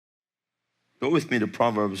Go with me to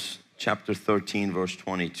Proverbs chapter 13, verse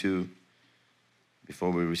 22.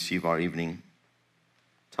 Before we receive our evening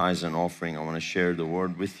tithes and offering, I want to share the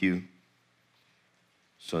word with you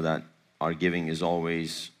so that our giving is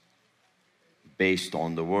always based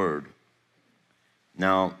on the word.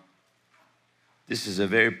 Now, this is a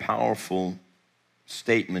very powerful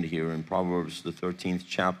statement here in Proverbs, the 13th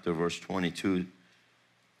chapter, verse 22,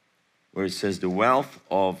 where it says, the wealth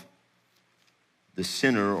of the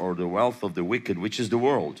sinner or the wealth of the wicked, which is the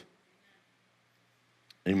world.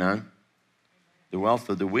 Amen. The wealth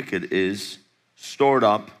of the wicked is stored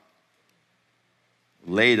up,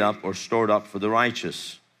 laid up, or stored up for the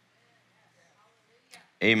righteous.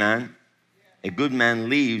 Amen. A good man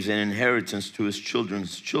leaves an inheritance to his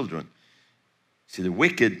children's children. See, the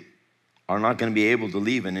wicked are not going to be able to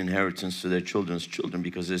leave an inheritance to their children's children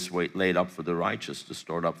because it's laid up for the righteous, it's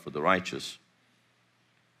stored up for the righteous.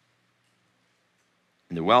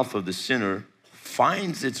 And the wealth of the sinner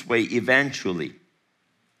finds its way eventually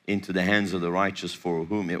into the hands of the righteous for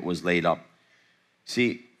whom it was laid up.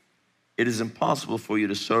 See, it is impossible for you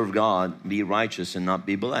to serve God, be righteous, and not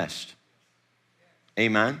be blessed.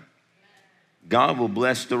 Amen? God will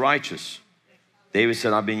bless the righteous. David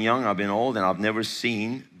said, I've been young, I've been old, and I've never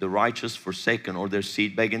seen the righteous forsaken or their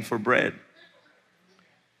seed begging for bread.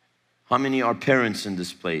 How many are parents in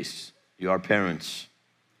this place? You are parents.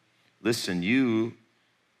 Listen,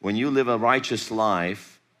 when you live a righteous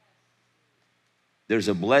life, there's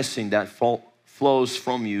a blessing that flows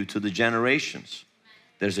from you to the generations.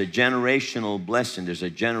 There's a generational blessing. There's a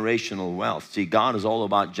generational wealth. See, God is all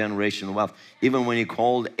about generational wealth. Even when he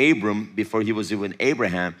called Abram before he was even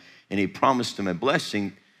Abraham and he promised him a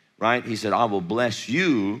blessing, right? He said, I will bless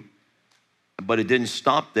you, but it didn't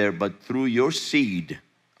stop there, but through your seed,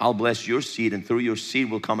 I'll bless your seed, and through your seed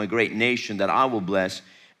will come a great nation that I will bless,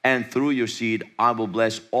 and through your seed, I will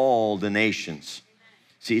bless all the nations.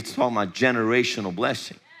 See, it's talking about generational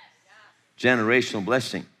blessing. Generational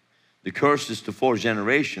blessing. The curse is to 4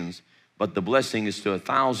 generations, but the blessing is to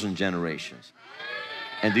 1,000 generations.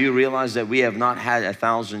 And do you realize that we have not had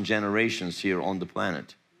 1,000 generations here on the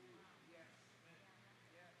planet?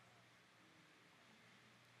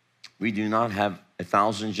 We do not have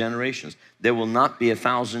 1,000 generations. There will not be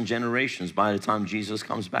 1,000 generations by the time Jesus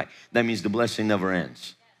comes back. That means the blessing never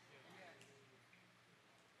ends.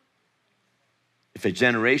 If a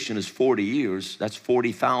generation is 40 years, that's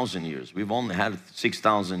 40,000 years. We've only had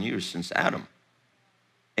 6,000 years since Adam.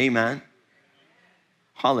 Amen.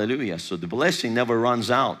 Hallelujah. So the blessing never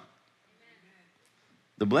runs out.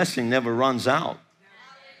 The blessing never runs out.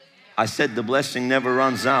 I said the blessing never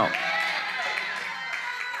runs out.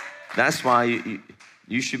 That's why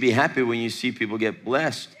you should be happy when you see people get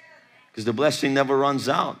blessed, because the blessing never runs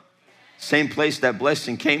out. Same place that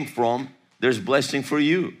blessing came from, there's blessing for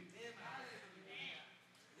you.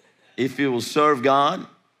 If you will serve God,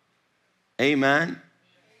 amen,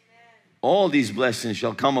 all these blessings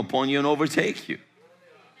shall come upon you and overtake you.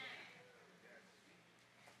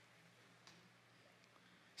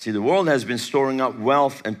 See, the world has been storing up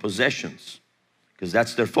wealth and possessions because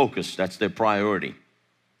that's their focus, that's their priority.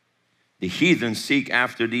 The heathen seek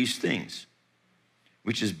after these things,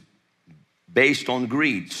 which is based on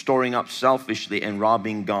greed, storing up selfishly and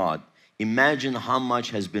robbing God. Imagine how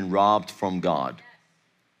much has been robbed from God.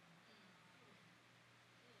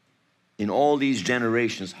 In all these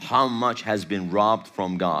generations, how much has been robbed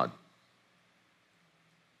from God.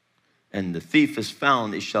 And the thief is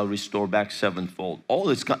found, it shall restore back sevenfold. All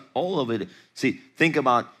of it. See, think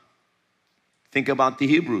about the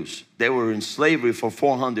Hebrews. They were in slavery for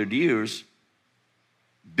 400 years,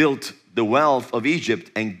 built the wealth of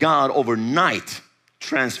Egypt, and God overnight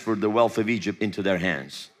transferred the wealth of Egypt into their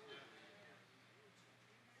hands.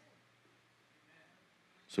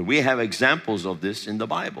 So we have examples of this in the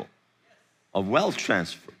Bible, of wealth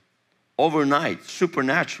transfer, overnight,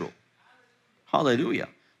 supernatural. Hallelujah.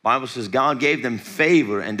 Bible says God gave them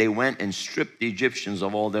favor and they went and stripped the Egyptians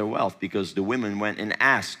of all their wealth because the women went and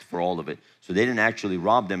asked for all of it. So they didn't actually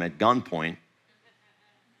rob them at gunpoint.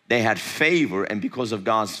 They had favor, and because of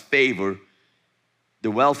God's favor,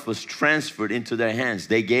 the wealth was transferred into their hands.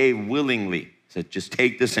 They gave willingly. Said, just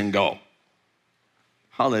take this and go.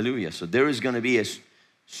 Hallelujah. So there is going to be a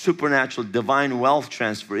supernatural divine wealth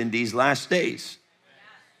transfer in these last days.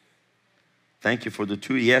 Thank you for the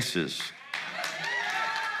 2 yeses.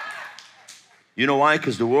 You know why?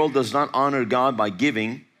 Because the world does not honor God by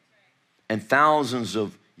giving, and thousands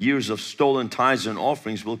of years of stolen tithes and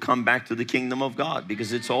offerings will come back to the kingdom of God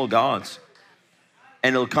because it's all God's.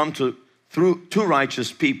 And it'll come to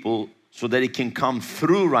righteous people so that it can come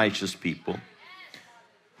through righteous people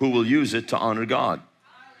who will use it to honor God.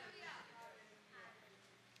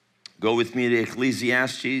 Go with me to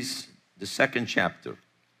Ecclesiastes, the 2nd chapter.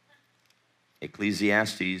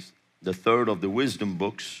 Ecclesiastes, the 3rd of the wisdom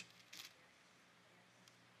books.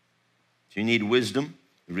 If you need wisdom,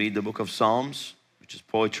 read the book of Psalms, which is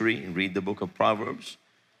poetry, and read the book of Proverbs,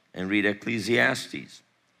 and read Ecclesiastes.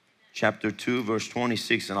 Chapter 2, verse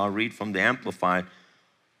 26, and I'll read from the Amplified.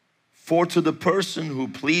 For to the person who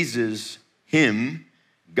pleases Him,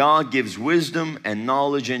 God gives wisdom and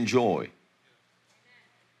knowledge and joy.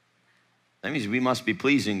 That means we must be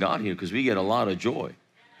pleasing God here because we get a lot of joy.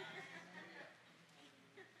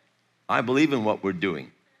 I believe in what we're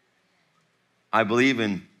doing. I believe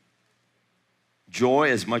in joy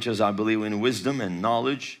as much as I believe in wisdom and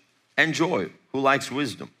knowledge and joy. Who likes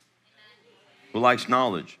wisdom? Who likes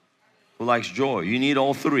knowledge? Who likes joy? You need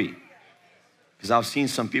all three. Because I've seen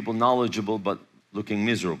some people knowledgeable but looking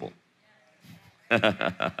miserable.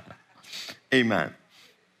 Amen.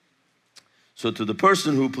 So to the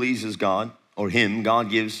person who pleases God, or Him,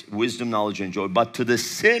 God gives wisdom, knowledge, and joy. But to the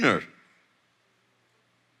sinner,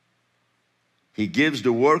 He gives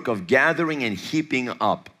the work of gathering and heaping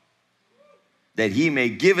up, that he may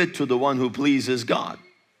give it to the one who pleases God.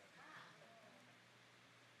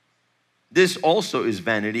 This also is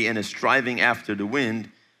vanity and a striving after the wind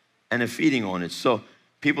and a feeding on it. So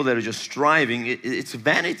people that are just striving, it's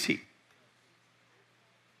vanity.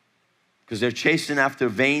 Because they're chasing after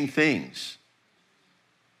vain things.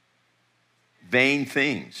 Vain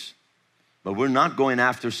things. But we're not going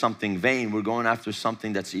after something vain. We're going after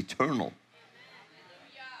something that's eternal.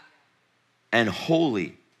 And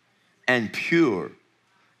holy. And pure.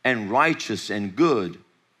 And righteous and good.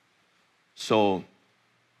 So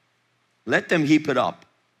let them heap it up.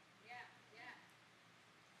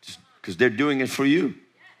 Because they're doing it for you.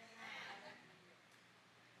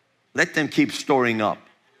 Let them keep storing up.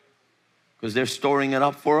 Because they're storing it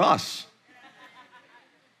up for us.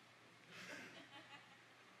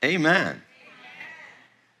 Amen.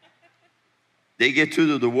 They get to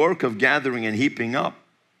do the work of gathering and heaping up.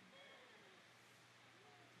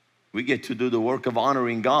 We get to do the work of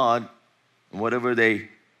honoring God. And whatever they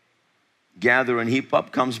gather and heap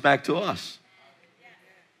up comes back to us.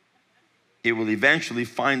 It will eventually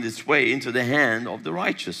find its way into the hand of the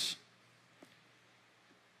righteous.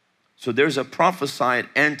 So there's a prophesied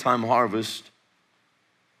end-time harvest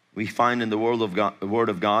we find in the Word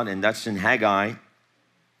of God, and that's in Haggai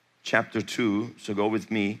chapter 2. So go with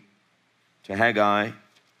me to Haggai.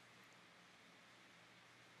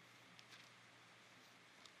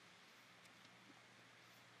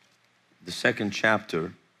 The 2nd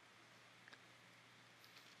chapter.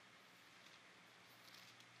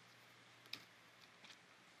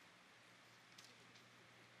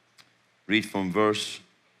 Read from verse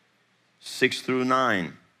 6 through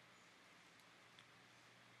 9.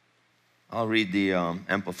 I'll read the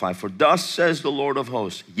Amplified. For thus says the Lord of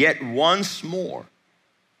hosts, yet once more,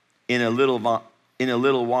 in a little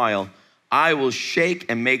while, I will shake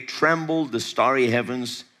and make tremble the starry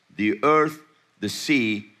heavens, the earth, the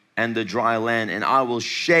sea, and the dry land, and I will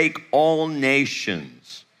shake all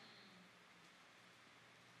nations.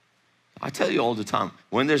 I tell you all the time,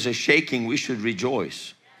 when there's a shaking, we should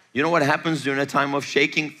rejoice. You know what happens during a time of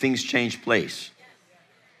shaking? Things change place.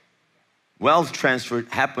 Wealth transfer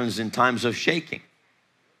happens in times of shaking.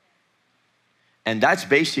 And that's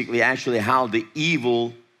basically actually how the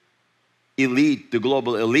evil elite, the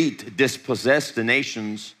global elite, dispossess the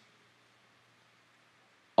nations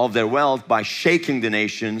of their wealth by shaking the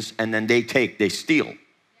nations, and then they steal.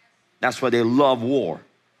 That's why they love war.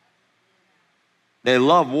 They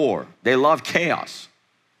love war. They love chaos.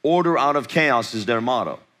 Order out of chaos is their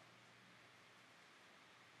motto.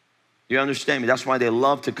 You understand me? That's why they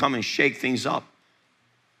love to come and shake things up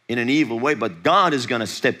in an evil way. But God is going to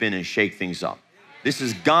step in and shake things up. This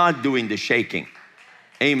is God doing the shaking.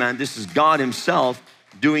 Amen. This is God Himself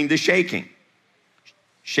doing the shaking.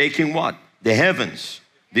 Shaking what? The heavens,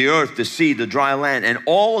 the earth, the sea, the dry land, and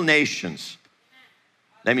all nations.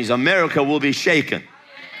 That means America will be shaken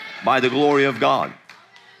by the glory of God.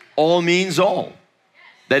 All means all.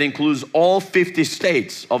 That includes all 50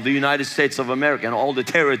 states of the United States of America, and all the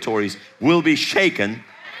territories will be shaken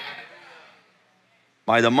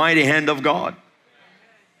by the mighty hand of God.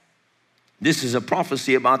 This is a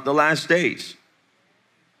prophecy about the last days.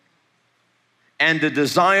 And the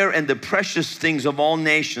desire and the precious things of all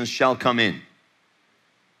nations shall come in.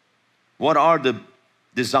 What are the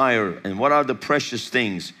desire and what are the precious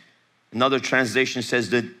things? Another translation says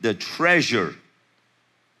that the treasure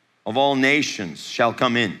of all nations shall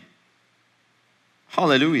come in.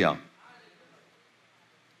 Hallelujah.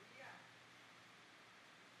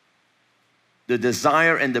 the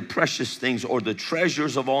desire and the precious things, or the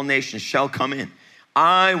treasures of all nations shall come in.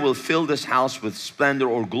 I will fill this house with splendor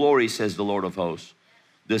or glory, says the Lord of hosts.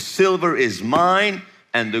 The silver is mine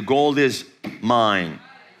and the gold is mine,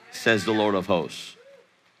 says the Lord of hosts.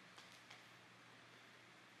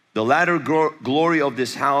 The latter glory of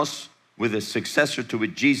this house, with a successor to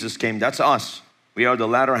which Jesus came, that's us. We are the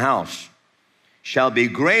latter house, shall be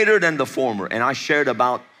greater than the former. And I shared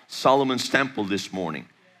about Solomon's temple this morning.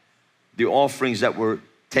 The offerings that were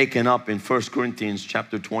taken up in 1 Corinthians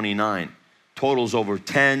chapter 29 totals over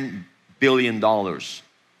 $10 billion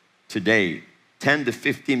today. 10 to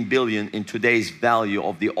 15 billion in today's value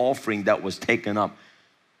of the offering that was taken up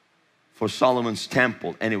for Solomon's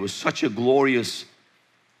temple. And it was such a glorious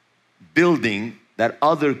building that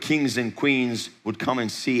other kings and queens would come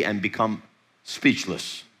and see and become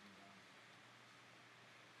speechless.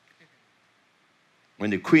 When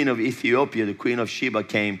the queen of Ethiopia, the queen of Sheba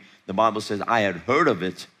came, the Bible says, I had heard of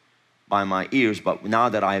it by my ears, but now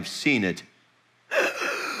that I have seen it,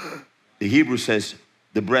 the Hebrew says,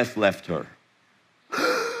 the breath left her.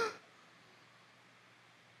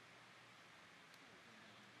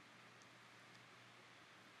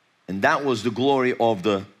 And that was the glory of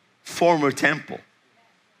the former temple.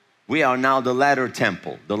 We are now the latter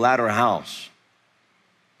temple, the latter house.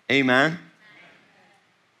 Amen.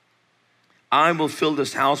 I will fill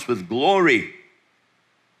this house with glory,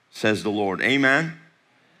 says the Lord. Amen.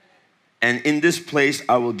 And in this place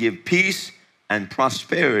I will give peace and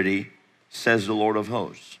prosperity, says the Lord of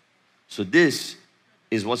hosts. So this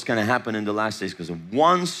is what's going to happen in the last days, because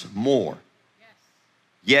once more,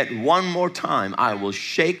 yet one more time, I will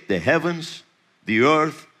shake the heavens, the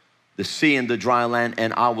earth, the sea, and the dry land,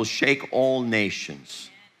 and I will shake all nations.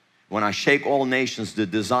 When I shake all nations, the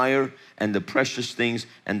desire and the precious things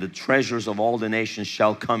and the treasures of all the nations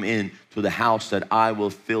shall come in to the house that I will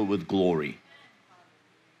fill with glory.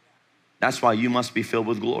 That's why you must be filled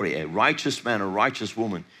with glory. A righteous man or righteous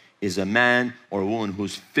woman is a man or a woman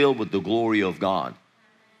who's filled with the glory of God.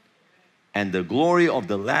 And the glory of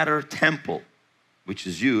the latter temple, which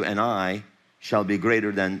is you and I, shall be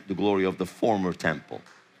greater than the glory of the former temple.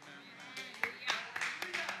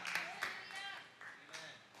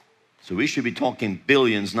 So we should be talking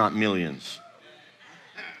billions, not millions.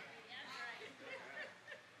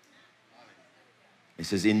 It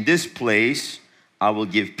says, in this place I will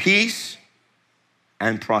give peace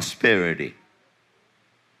and prosperity.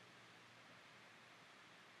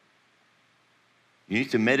 You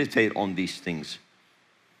need to meditate on these things.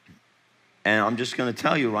 And I'm just going to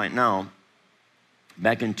tell you right now,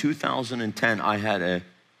 back in 2010, I had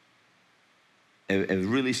a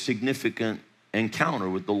really significant encounter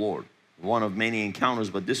with the Lord. One of many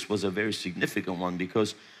encounters, but this was a very significant one,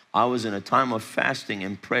 because I was in a time of fasting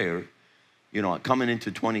and prayer. You know, coming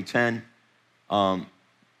into 2010, I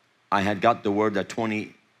had got the word that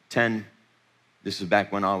 2010, this is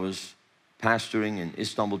back when I was pastoring in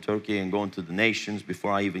Istanbul, Turkey, and going to the nations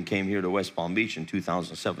before I even came here to West Palm Beach in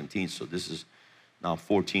 2017. So this is now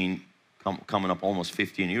coming up almost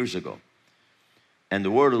 15 years ago. And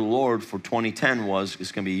the word of the Lord for 2010 was,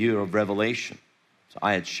 it's going to be a year of revelation. So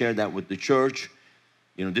I had shared that with the church.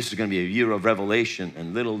 You know, this is going to be a year of revelation,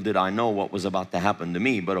 and little did I know what was about to happen to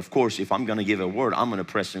me. But of course, if I'm going to give a word, I'm going to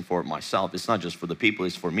press in for it myself. It's not just for the people,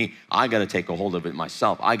 it's for me. I got to take a hold of it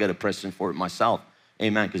myself. I got to press in for it myself.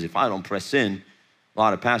 Amen. Because if I don't press in, a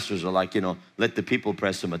lot of pastors are like, you know, let the people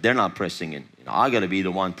press in, but they're not pressing in. You know, I got to be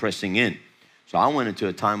the one pressing in. So I went into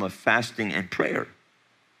a time of fasting and prayer.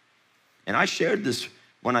 And I shared this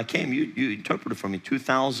when I came. You interpreted for me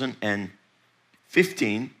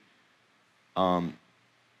 2015,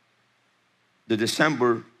 the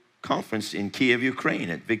December conference in Kiev, Ukraine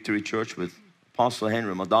at Victory Church with Apostle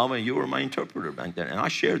Henry Madava. You were my interpreter back then. And I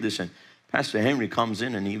shared this, and Pastor Henry comes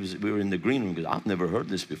in, and we were in the green room, because I've never heard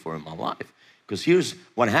this before in my life. Because here's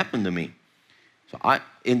what happened to me. So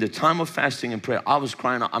in the time of fasting and prayer, I was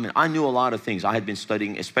crying out. I mean, I knew a lot of things. I had been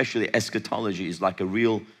studying, especially eschatology is like a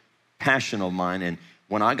real passion of mine. And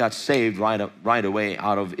when I got saved right away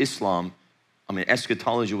out of Islam, I mean,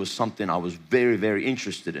 eschatology was something I was very, very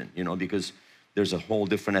interested in, you know, because there's a whole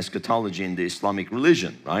different eschatology in the Islamic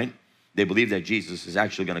religion, right? They believe that Jesus is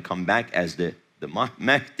actually going to come back as the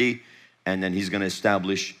Mahdi, and then he's going to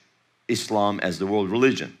establish Islam as the world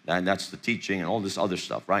religion. And that's the teaching and all this other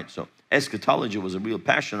stuff, right? So eschatology was a real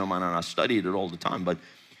passion of mine, and I studied it all the time. But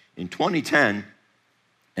in 2010,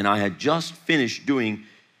 and I had just finished doing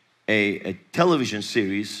a television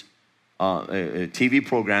series, TV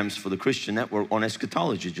programs for the Christian Network on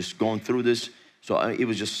eschatology, just going through this. So it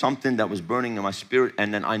was just something that was burning in my spirit.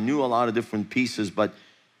 And then I knew a lot of different pieces, but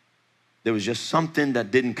there was just something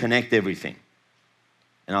that didn't connect everything.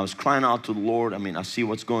 And I was crying out to the Lord. I mean, I see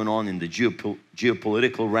what's going on in the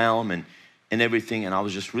geopolitical realm and everything. And I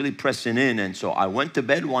was just really pressing in. And so I went to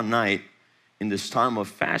bed one night in this time of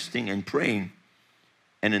fasting and praying.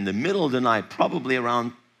 And in the middle of the night, probably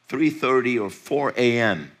around 3:30 or 4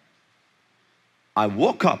 a.m., I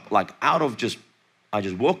woke up like I just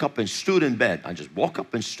woke up and stood in bed. I just woke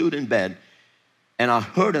up and stood in bed. And I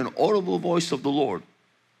heard an audible voice of the Lord.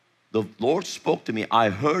 The Lord spoke to me. I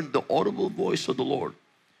heard the audible voice of the Lord.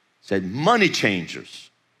 Said, money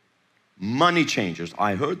changers, money changers.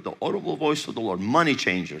 I heard the audible voice of the Lord, money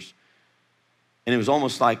changers. And it was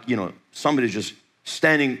almost like, you know, somebody just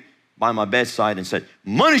standing by my bedside and said,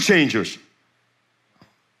 money changers.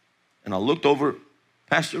 And I looked over,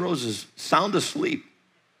 Pastor Rose is sound asleep.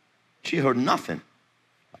 She heard nothing.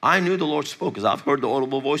 I knew the Lord spoke because I've heard the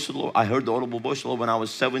audible voice of the Lord. I heard the audible voice of the Lord when I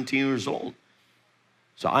was 17 years old.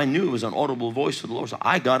 So I knew it was an audible voice of the Lord. So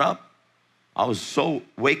I got up. I was so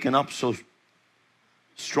waken up so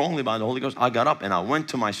strongly by the Holy Ghost. I got up and I went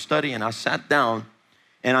to my study and I sat down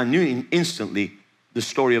and I knew instantly the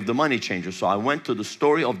story of the money changers. So I went to the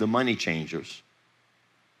story of the money changers.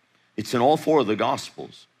 It's in all four of the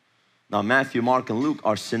Gospels. Now Matthew, Mark, and Luke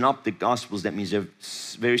are synoptic Gospels. That means they're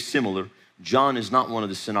very similar. John is not one of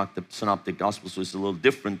the synoptic Gospels, so it's a little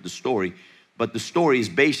different, the story. But the story is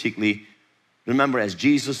basically, remember, as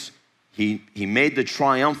Jesus, he made the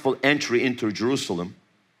triumphal entry into Jerusalem,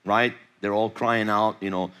 right? They're all crying out, you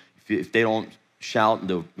know, if they don't shout,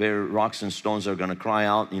 the very rocks and stones are going to cry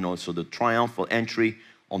out, you know. So the triumphal entry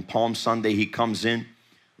on Palm Sunday, he comes in,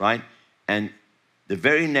 right? And the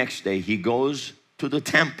very next day, he goes to the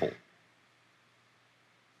temple,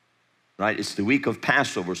 right? It's the week of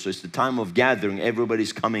Passover, so it's the time of gathering.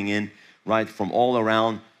 Everybody's coming in, right, from all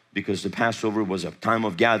around, because the Passover was a time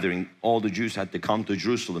of gathering. All the Jews had to come to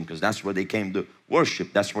Jerusalem because that's where they came to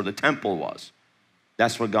worship. That's where the temple was.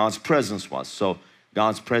 That's where God's presence was. So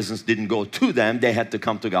God's presence didn't go to them. They had to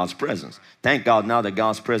come to God's presence. Thank God now that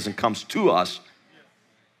God's presence comes to us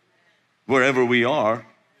wherever we are.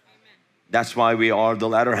 That's why we are the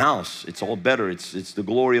latter house. It's all better. It's the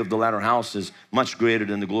glory of the latter house is much greater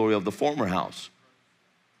than the glory of the former house.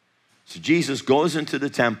 So Jesus goes into the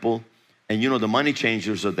temple, and you know the money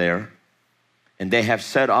changers are there, and they have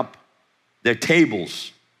set up their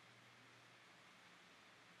tables,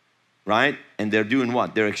 right? And they're doing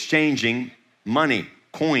what? They're exchanging money,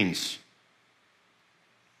 coins,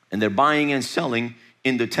 and they're buying and selling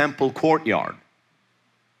in the temple courtyard.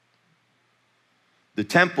 The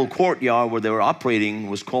temple courtyard where they were operating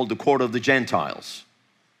was called the court of the Gentiles.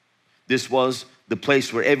 This was the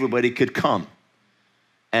place where everybody could come.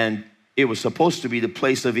 And it was supposed to be the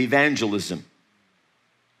place of evangelism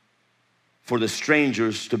for the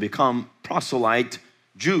strangers to become proselyte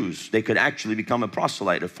Jews. They could actually become a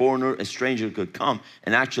proselyte. A foreigner, a stranger could come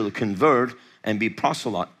and actually convert and be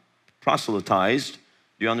proselytized. Do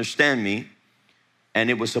you understand me? And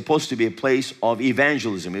it was supposed to be a place of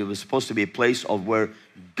evangelism. It was supposed to be a place of where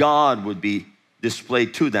God would be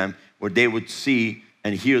displayed to them, where they would see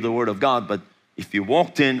and hear the word of God. But if you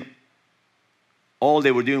walked in, all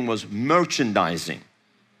they were doing was merchandising.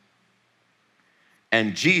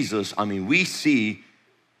 And Jesus, I mean, we see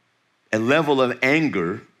a level of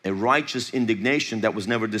anger, a righteous indignation that was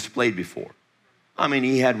never displayed before. I mean,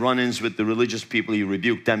 he had run-ins with the religious people. He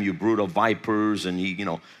rebuked them, you brood of vipers, and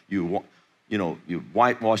you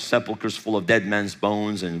whitewash sepulchres full of dead men's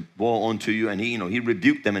bones, and woe unto you. And he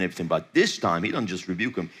rebuked them and everything. But this time, he doesn't just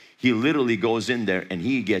rebuke them. He literally goes in there and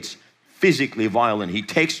he gets physically violent. He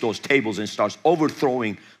takes those tables and starts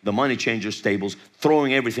overthrowing the money changers' tables,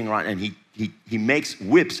 throwing everything around, and he makes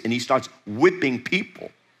whips and he starts whipping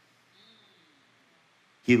people.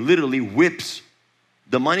 He literally whips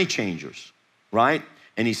the money changers, right?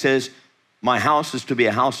 And he says, my house is to be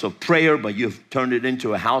a house of prayer, but you've turned it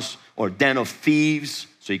into a house or den of thieves.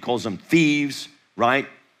 So he calls them thieves, right?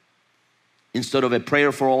 Instead of a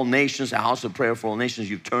prayer for all nations, a house of prayer for all nations,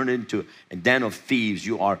 you've turned it into a den of thieves.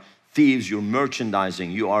 You are thieves, you're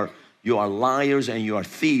merchandising, you are liars and you are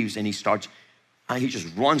thieves. And he just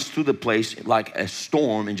runs through the place like a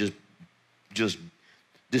storm and just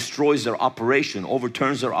destroys their operation,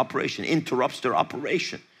 overturns their operation, interrupts their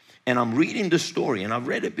operation. And I'm reading the story, and I've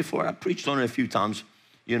read it before. I preached on it a few times,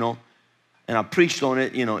 and I preached on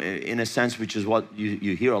it, in a sense, which is what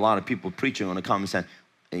you hear a lot of people preaching on the common sense.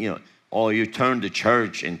 Oh, you turned the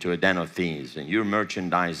church into a den of thieves, and you're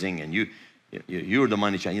merchandising, and you're the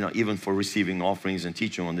money changer. Even for receiving offerings and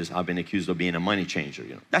teaching on this, I've been accused of being a money changer.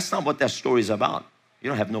 That's not what that story is about. You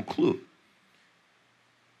don't have no clue.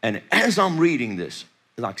 And as I'm reading this,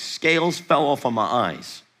 like scales fell off of my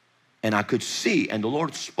eyes. And I could see, and the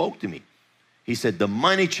Lord spoke to me. He said, the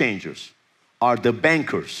money changers are the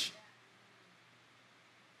bankers.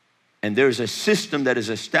 And there's a system that is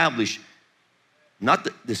established, not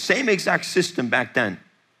the same exact system back then,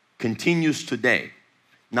 continues today.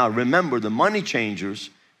 Now remember, the money changers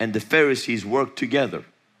and the Pharisees worked together,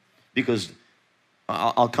 because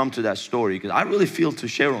I'll come to that story, because I really feel to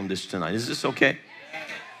share on this tonight. Is this okay?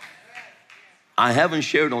 I haven't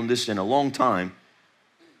shared on this in a long time,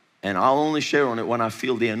 and I'll only share on it when I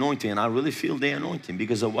feel the anointing, and I really feel the anointing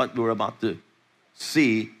because of what we're about to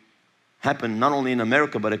see happen not only in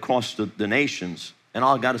America but across the nations. And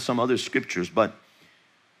I'll got some other scriptures, but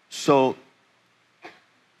so,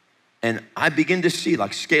 and I begin to see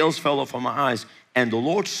like scales fell off of my eyes, and the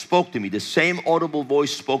Lord spoke to me. The same audible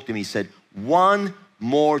voice spoke to me. He said, one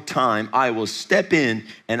more time I will step in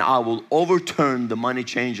and I will overturn the money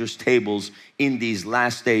changers' tables in these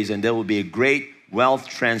last days, and there will be a great wealth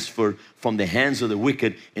transfer from the hands of the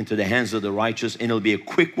wicked into the hands of the righteous, and it'll be a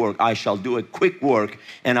quick work. I shall do a quick work,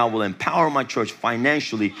 and I will empower my church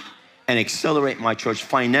financially and accelerate my church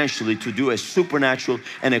financially to do a supernatural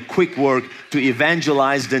and a quick work to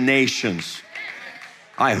evangelize the nations.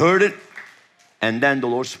 I heard it, and then the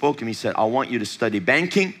Lord spoke to me. He said, I want you to study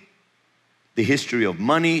banking, the history of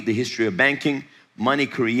money, the history of banking, money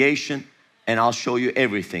creation, and I'll show you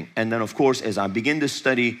everything. And then of course, as I begin to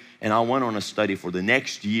study, and I went on a study for the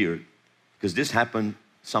next year, because this happened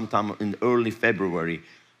sometime in early February,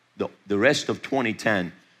 the rest of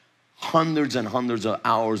 2010, hundreds and hundreds of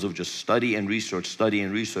hours of just study and research,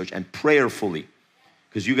 and prayerfully.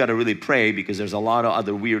 Because you got to really pray, because there's a lot of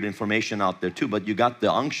other weird information out there too, but you got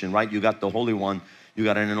the unction, right? You got the Holy One. You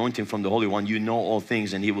got an anointing from the Holy One. You know all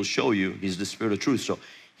things, and He will show you. He's the Spirit of truth. So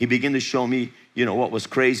He began to show me, you know, what was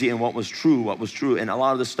crazy and what was true, And a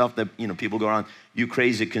lot of the stuff that, you know, people go around, you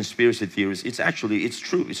crazy conspiracy theories. It's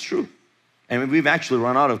true. It's true. And we've actually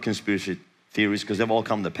run out of conspiracy theories because they've all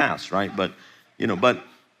come to pass, right? But, you know,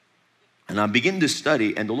 and I begin to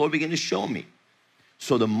study, and the Lord began to show me.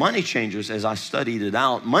 So the money changers, as I studied it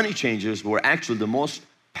out, money changers were actually the most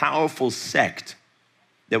powerful sect.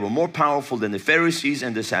 They were more powerful than the Pharisees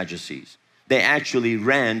and the Sadducees. They actually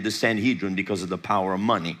ran the Sanhedrin because of the power of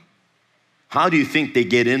money. How do you think they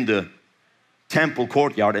get in the temple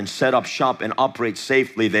courtyard and set up shop and operate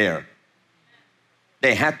safely there?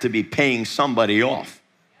 They had to be paying somebody off.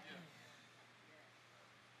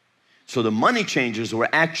 So the money changers were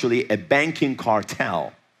actually a banking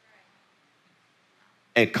cartel,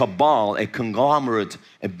 a cabal, a conglomerate,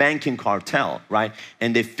 a banking cartel, right?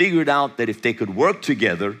 And they figured out that if they could work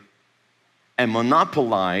together and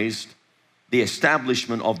monopolize the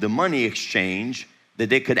establishment of the money exchange, that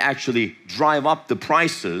they could actually drive up the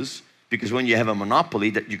prices, because when you have a monopoly,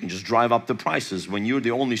 that you can just drive up the prices. When you're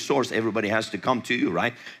the only source, everybody has to come to you,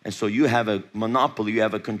 right? And so you have a monopoly, you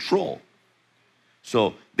have a control.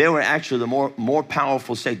 So they were actually the more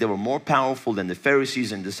powerful sect. They were more powerful than the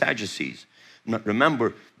Pharisees and the Sadducees.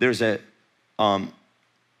 Remember, there's a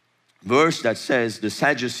verse that says the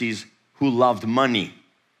Sadducees who loved money,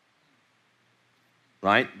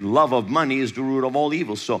 right? Love of money is the root of all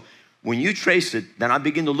evil. So when you trace it, then I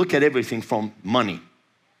begin to look at everything from money.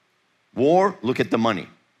 War, look at the money.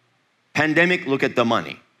 Pandemic, look at the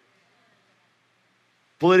money.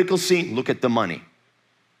 Political scene, look at the money.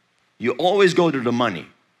 You always go to the money.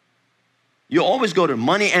 You always go to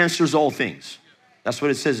money answers all things. That's what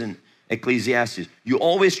it says in Ecclesiastes. You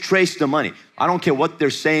always trace the money. I don't care what they're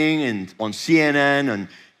saying on CNN and,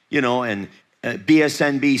 you know, and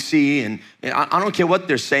BSNBC, and I don't care what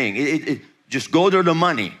they're saying. Just go to the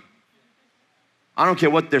money. I don't care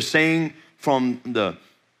what they're saying from the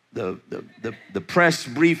press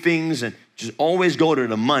briefings, and just always go to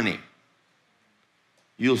the money.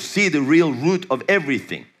 You'll see the real root of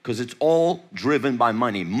everything, because it's all driven by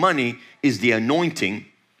money. Money is the anointing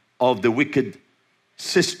of the wicked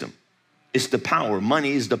system. It's the power.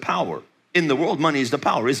 Money is the power. In the world, money is the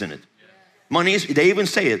power, isn't it? Money is, they even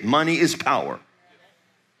say it, money is power.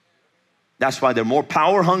 That's why they're more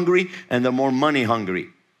power hungry and they're more money hungry.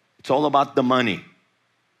 It's all about the money,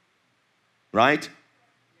 right?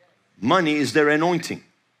 Money is their anointing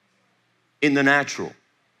in the natural.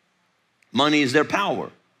 Money is their power.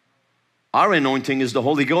 Our anointing is the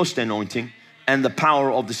Holy Ghost anointing and the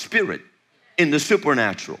power of the Spirit in the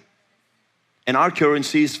supernatural. And our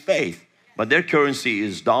currency is faith, but their currency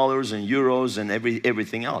is dollars and euros and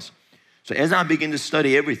everything else. So as I begin to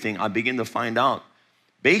study everything, I begin to find out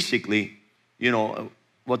basically, you know,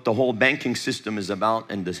 what the whole banking system is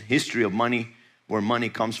about and the history of money, where money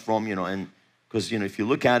comes from, you know, and because, you know, if you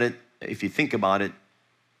look at it, if you think about it,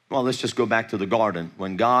 well, let's just go back to the garden.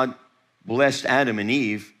 When God blessed Adam and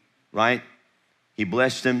Eve, right? He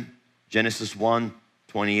blessed them Genesis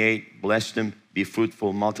 1:28, bless them, be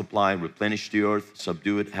fruitful, multiply, replenish the earth,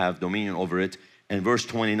 subdue it, have dominion over it. And verse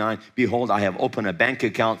 29, behold, I have opened a bank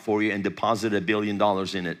account for you and deposited $1 billion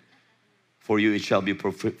in it. For you it shall be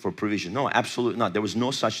for provision. No, absolutely not. There was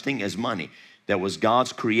no such thing as money. There was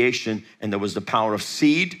God's creation, and there was the power of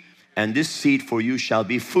seed, and this seed for you shall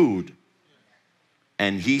be food.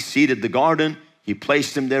 And he seeded the garden. He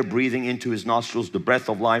placed him there, breathing into his nostrils the breath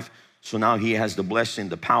of life. So now he has the blessing,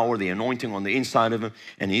 the power, the anointing on the inside of him,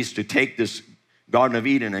 and he's to take this Garden of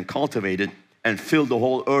Eden and cultivate it and fill the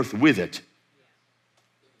whole earth with it.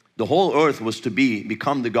 The whole earth was to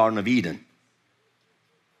become the Garden of Eden,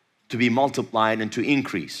 to be multiplied and to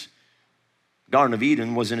increase. Garden of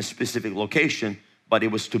Eden was in a specific location, but it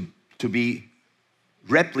was to be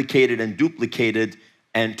replicated and duplicated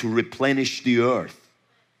and to replenish the earth.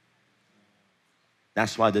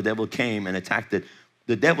 That's why the devil came and attacked it.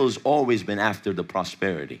 The devil's always been after the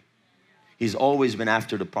prosperity. He's always been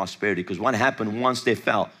after the prosperity, because what happened once they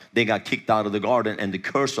fell, they got kicked out of the garden and the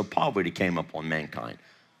curse of poverty came upon mankind,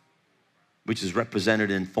 which is represented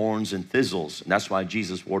in thorns and thistles. And that's why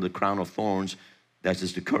Jesus wore the crown of thorns. That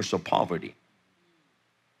is the curse of poverty.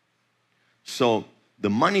 So the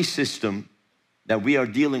money system that we are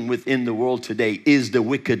dealing with in the world today is the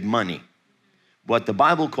wicked money. What the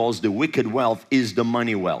Bible calls the wicked wealth is the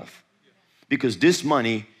money wealth. Because this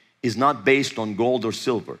money is not based on gold or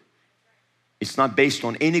silver. It's not based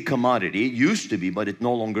on any commodity. It used to be, but it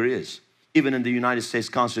no longer is. Even in the United States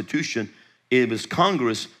Constitution, it was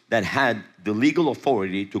Congress that had the legal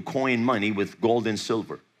authority to coin money with gold and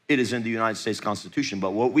silver. It is in the United States Constitution.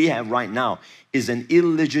 But what we have right now is an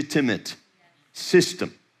illegitimate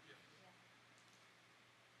system.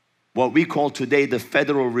 What we call today the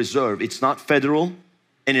Federal Reserve. It's not federal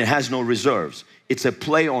and it has no reserves. It's a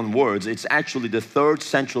play on words. It's actually the third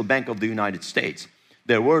central bank of the United States.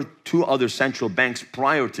 There were two other central banks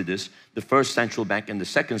prior to this, the first central bank and the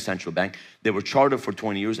second central bank. They were chartered for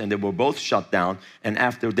 20 years and they were both shut down. And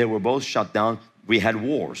after they were both shut down, we had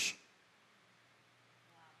wars.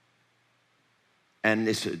 And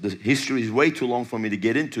the history is way too long for me to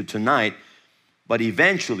get into tonight. But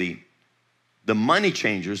eventually, the money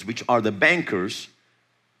changers, which are the bankers,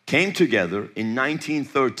 came together in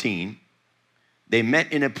 1913. They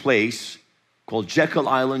met in a place called Jekyll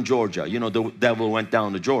Island, Georgia. You know, the devil went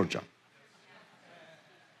down to Georgia.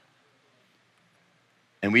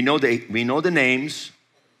 And we know the names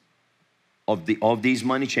of these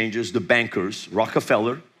money changers, the bankers: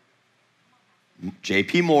 Rockefeller,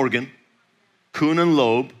 J.P. Morgan, Kuhn and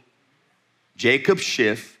Loeb, Jacob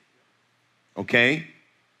Schiff, okay?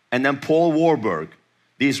 And then Paul Warburg.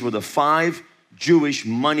 These were the 5 Jewish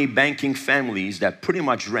money banking families that pretty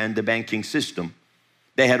much ran the banking system.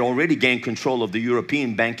 They had already gained control of the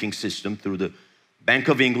European banking system through the Bank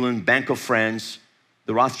of England, Bank of France,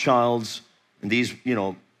 the Rothschilds, and these, you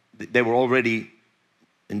know, they were already,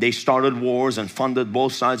 and they started wars and funded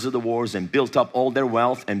both sides of the wars and built up all their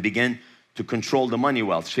wealth and began to control the money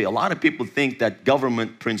wealth. See, a lot of people think that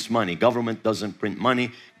government prints money. Government doesn't print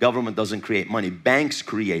money. Government doesn't create money. Banks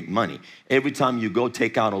create money. Every time you go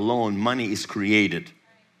take out a loan, money is created.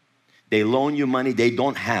 They loan you money they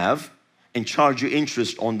don't have and charge you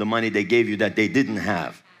interest on the money they gave you that they didn't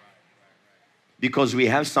have. Because we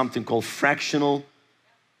have something called fractional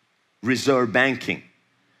reserve banking.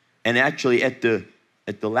 And actually at the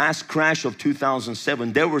last crash of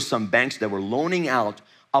 2007, there were some banks that were loaning out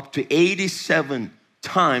up to 87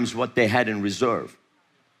 times what they had in reserve.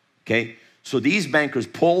 Okay? So these bankers,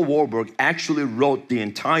 Paul Warburg, actually wrote the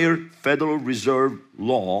entire Federal Reserve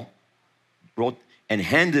law, wrote and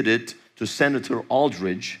handed it to Senator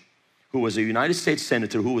Aldridge, who was a United States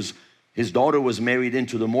Senator, his daughter was married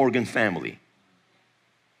into the Morgan family.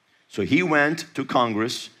 So he went to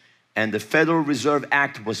Congress and the Federal Reserve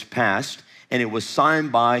Act was passed, and it was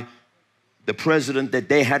signed by the president that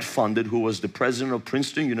they had funded, who was the president of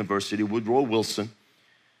Princeton University, Woodrow Wilson.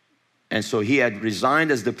 And so he had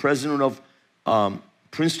resigned as the president of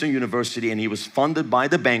Princeton University, and he was funded by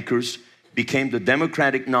the bankers, became the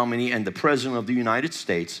Democratic nominee and the president of the United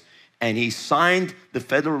States. And he signed the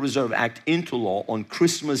Federal Reserve Act into law on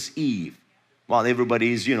Christmas Eve, while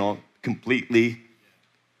everybody's, you know, completely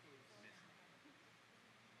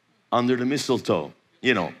under the mistletoe,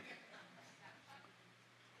 you know.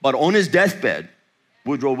 But on his deathbed,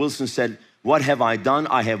 Woodrow Wilson said, "What have I done?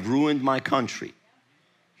 I have ruined my country."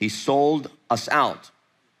 He sold us out.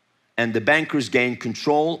 And the bankers gained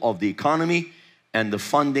control of the economy and the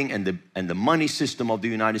funding and the money system of the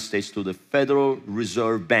United States through the Federal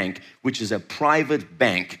Reserve Bank, which is a private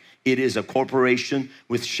bank. It is a corporation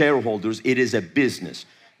with shareholders. It is a business.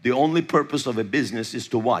 The only purpose of a business is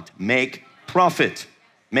to what? Make profit,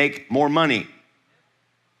 make more money.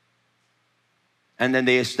 And then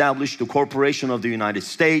they established the Corporation of the United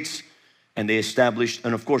States, and they established,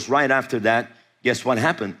 and of course right after that, guess what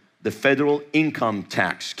happened? The federal income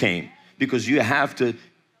tax came, because you have to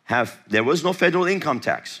have, there was no federal income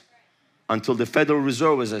tax until the Federal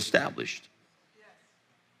Reserve was established.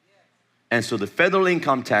 And so the federal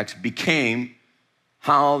income tax became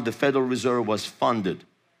how the Federal Reserve was funded.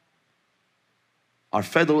 Our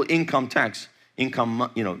federal income tax,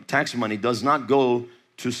 tax money does not go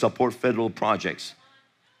to support federal projects.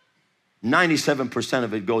 97%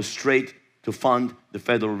 of it goes straight to fund the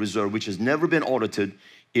Federal Reserve, which has never been audited.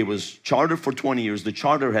 It was chartered for 20 years. The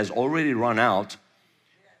charter has already run out.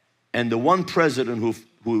 And the one president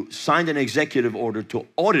who signed an executive order to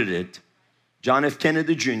audit it, John F.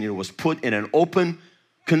 Kennedy Jr., was put in an open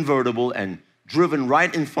convertible and driven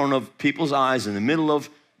right in front of people's eyes in the middle of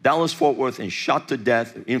Dallas-Fort Worth and shot to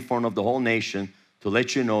death in front of the whole nation to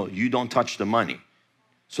let you know you don't touch the money.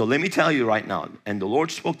 So let me tell you right now, and the Lord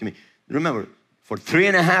spoke to me. Remember, for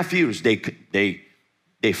 3.5 years,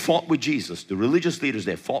 they fought with Jesus. The religious leaders,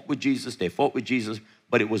 they fought with Jesus,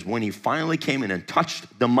 but it was when he finally came in and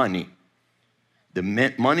touched the money,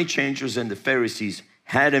 the money changers and the Pharisees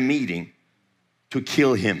had a meeting to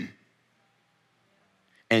kill him.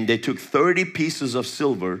 And they took 30 pieces of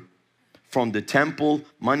silver from the temple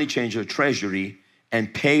money changer treasury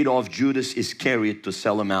and paid off Judas Iscariot to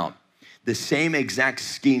sell him out. The same exact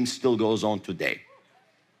scheme still goes on today.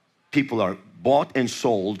 People are bought and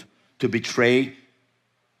sold to betray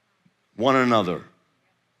one another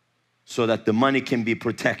so that the money can be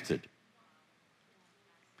protected.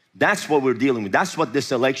 That's what we're dealing with. That's what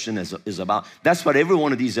this election is about. That's what every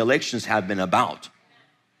one of these elections have been about.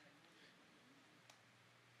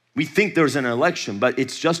 We think there's an election, but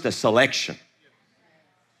it's just a selection.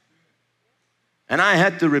 And I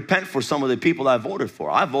had to repent for some of the people I voted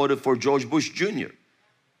for. I voted for George Bush Jr.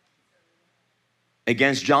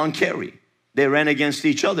 against John Kerry. They ran against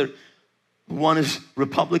each other. One is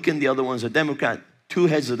Republican, the other one's a Democrat. Two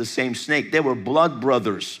heads of the same snake. They were blood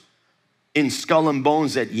brothers in Skull and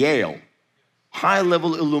Bones at Yale.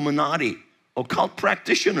 High-level Illuminati, occult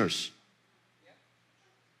practitioners.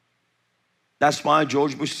 That's why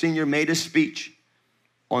George Bush Sr. made a speech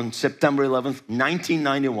on September 11th,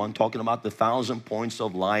 1991, talking about the 1,000 points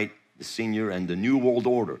of light, the senior, and the New World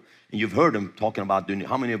Order. And you've heard him talking about,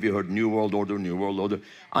 how many of you heard New World Order, New World Order?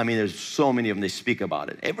 I mean, there's so many of them, they speak about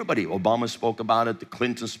it. Everybody, Obama spoke about it, the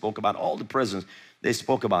Clintons spoke about it, all the presidents, they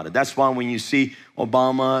spoke about it. That's why when you see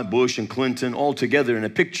Obama, Bush, and Clinton all together in a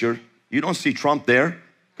picture, you don't see Trump there,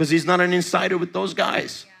 because he's not an insider with those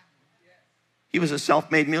guys. He was a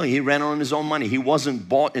self-made millionaire. He ran on his own money. He wasn't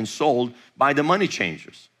bought and sold by the money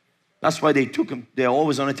changers. That's why they took him. They're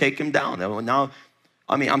always going to take him down. Now,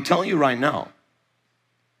 I mean, I'm telling you right now,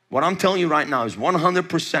 what I'm telling you right now is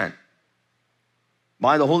 100%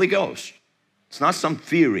 by the Holy Ghost. It's not some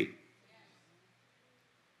theory.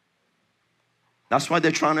 That's why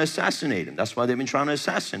they're trying to assassinate him. That's why they've been trying to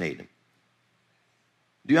assassinate him.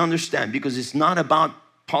 Do you understand? Because it's not about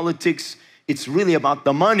politics. It's really about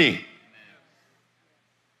the money.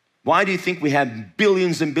 Why do you think we have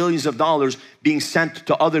billions and billions of dollars being sent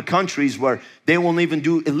to other countries where they won't even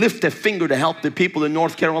lift a finger to help the people in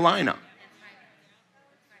North Carolina?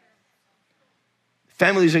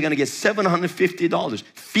 Families are going to get $750.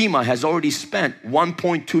 FEMA has already spent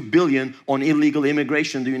 $1.2 billion on illegal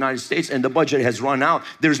immigration in the United States, and the budget has run out.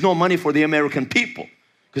 There's no money for the American people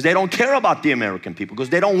because they don't care about the American people,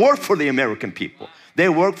 because they don't work for the American people. They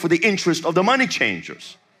work for the interest of the money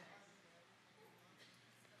changers.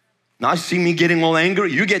 Now, see me getting all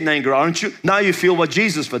angry? You're getting angry, aren't you? Now you feel what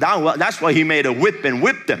Jesus felt. That's why he made a whip and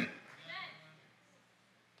whipped them.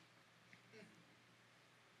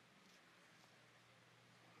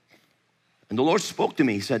 And the Lord spoke to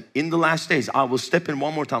me. He said, in the last days, I will step in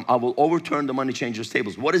one more time. I will overturn the money changers'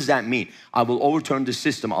 tables. What does that mean? I will overturn the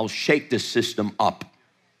system. I'll shake the system up.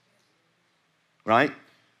 Right?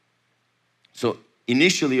 So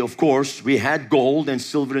initially, of course, we had gold and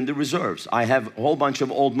silver in the reserves. I have a whole bunch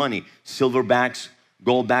of old money. Silverbacks,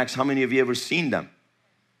 goldbacks. How many of you ever seen them?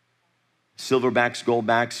 Silverbacks,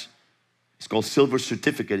 goldbacks. It's called silver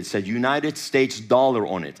certificate. It said United States dollar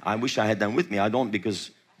on it. I wish I had them with me. I don't,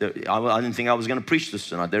 because I didn't think I was going to preach this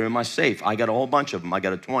tonight. They're in my safe. I got a whole bunch of them. I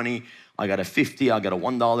got a 20, I got a 50, I got a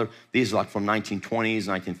 $1. These are like from 1920s,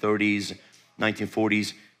 1930s,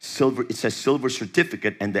 1940s. Silver, it says silver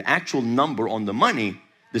certificate, and the actual number on the money,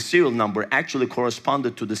 the serial number, actually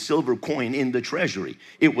corresponded to the silver coin in the treasury.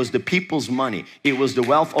 It was the people's money. It was the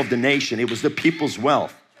wealth of the nation. It was the people's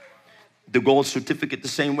wealth. the gold certificate the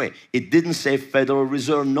same way. It didn't say Federal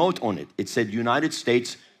Reserve note on it. It said United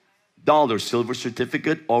States dollar, silver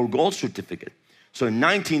certificate or gold certificate. So in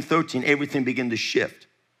 1913, everything began to shift.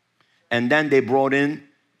 And then they brought in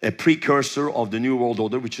a precursor of the New World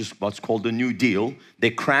Order, which is what's called the New Deal. They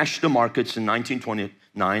crashed the markets in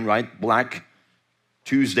 1929, right? Black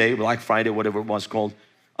Tuesday, Black Friday, whatever it was called.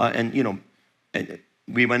 And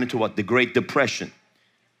we went into what? The Great Depression.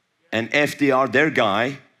 And FDR, their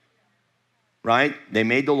guy, right? They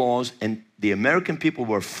made the laws, and the American people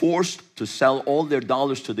were forced to sell all their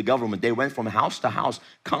dollars to the government. They went from house to house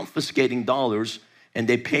confiscating dollars, and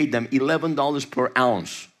they paid them $11 per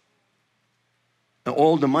ounce. And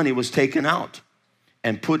all the money was taken out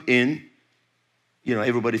and put in,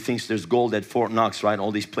 everybody thinks there's gold at Fort Knox, right?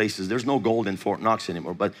 All these places. There's no gold in Fort Knox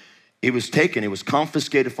anymore, but it was taken, it was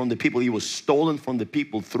confiscated from the people. It was stolen from the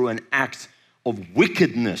people through an act of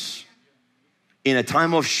wickedness in a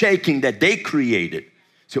time of shaking that they created.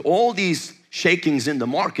 So all these shakings in the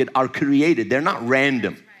market are created. They're not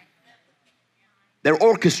random. They're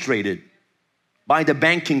orchestrated by the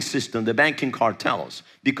banking system, the banking cartels,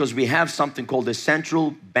 because we have something called the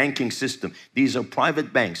central banking system. These are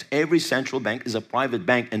private banks. Every central bank is a private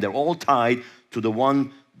bank, and they're all tied to the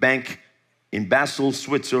one bank in Basel,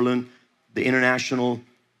 Switzerland, the International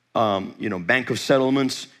Bank of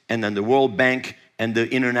Settlements, and then the World Bank and the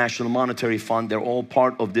International Monetary Fund. They're all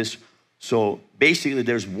part of this. So basically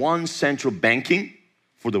there's one central banking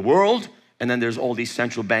for the world, and then there's all these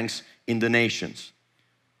central banks in the nations.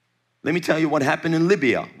 Let me tell you what happened in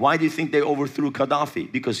Libya. Why do you think they overthrew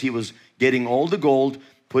Gaddafi? Because he was getting all the gold,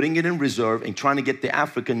 putting it in reserve, and trying to get the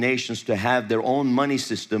African nations to have their own money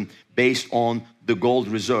system based on the gold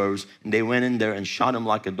reserves. And they went in there and shot him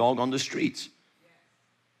like a dog on the streets.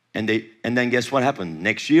 And then guess what happened?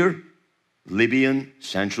 Next year, Libyan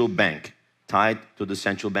central bank tied to the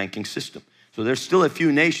central banking system. So there's still a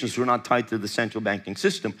few nations who are not tied to the central banking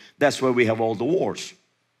system. That's where we have all the wars.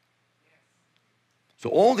 So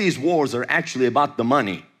all these wars are actually about the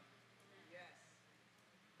money.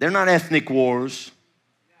 They're not ethnic wars.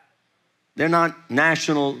 They're not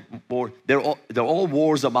national wars. They're all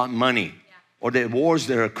wars about money. Or they're wars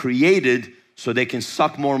that are created so they can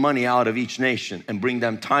suck more money out of each nation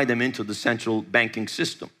and tie them into the central banking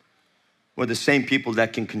system. We're the same people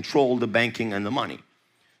that can control the banking and the money.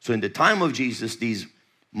 So in the time of Jesus, these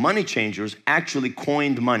money changers actually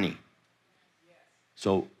coined money.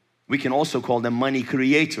 So we can also call them money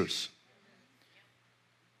creators.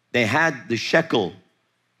 They had the shekel.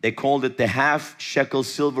 They called it the half shekel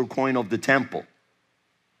silver coin of the temple.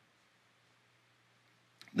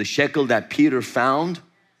 The shekel that Peter found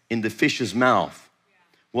in the fish's mouth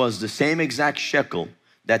was the same exact shekel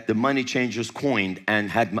that the money changers coined and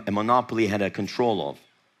had a monopoly, had a control of.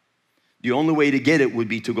 The only way to get it would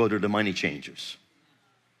be to go to the money changers.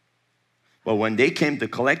 But when they came to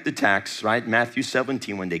collect the tax, right, Matthew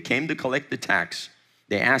 17, when they came to collect the tax,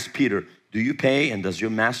 they asked Peter, do you pay and does your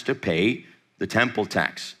master pay the temple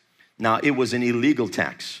tax? Now, it was an illegal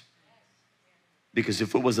tax. Because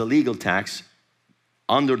if it was a legal tax,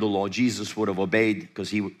 under the law, Jesus would have obeyed because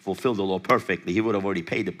he fulfilled the law perfectly. He would have already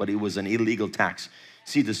paid it, but it was an illegal tax.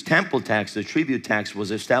 See, this temple tax, the tribute tax, was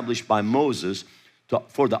established by Moses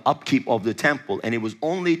for the upkeep of the temple, and it was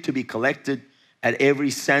only to be collected at every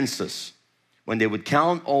census. When they would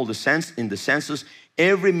count all in the census,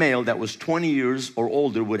 every male that was 20 years or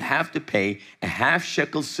older would have to pay a half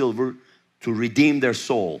shekel silver to redeem their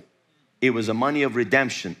soul. It was a money of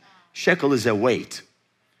redemption. Shekel is a weight.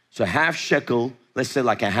 So half shekel, let's say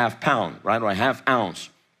like a half pound, right, or a half ounce.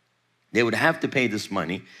 They would have to pay this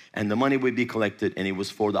money, and the money would be collected, and it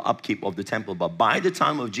was for the upkeep of the temple. But by the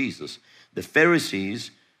time of Jesus, the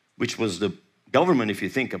Pharisees, which was the government, if you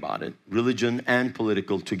think about it, religion and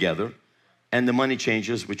political together, and the money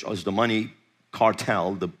changers, which was the money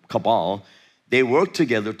cartel, the cabal, they worked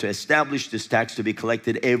together to establish this tax to be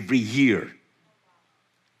collected every year.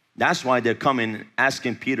 That's why they're coming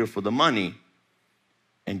asking Peter for the money.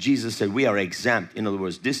 And Jesus said, we are exempt. In other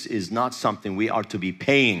words, this is not something we are to be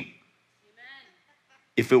paying. Amen.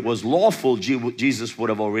 If it was lawful, Jesus would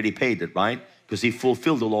have already paid it, right? Because he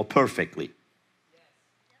fulfilled the law perfectly.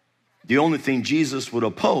 The only thing Jesus would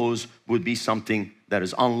oppose would be something that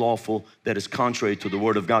is unlawful, that is contrary to the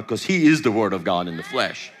Word of God, because he is the Word of God in the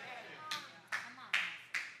flesh.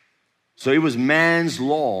 So it was man's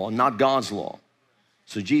law, not God's law.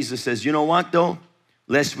 So Jesus says, you know what though?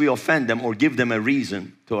 Lest we offend them or give them a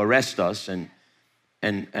reason to arrest us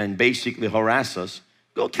and basically harass us,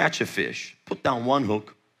 go catch a fish, put down one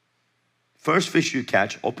hook. First fish you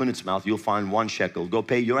catch, open its mouth, you'll find 1 shekel. Go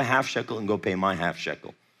pay your half shekel and go pay my half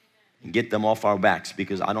shekel. and get them off our backs,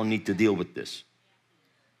 because I don't need to deal with this.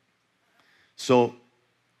 So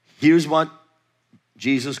here's what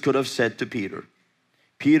Jesus could have said to Peter.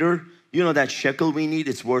 Peter, you know that shekel we need,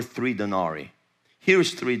 it's worth 3 denarii.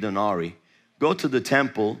 Here's 3 denarii. Go to the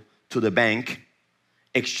temple, to the bank,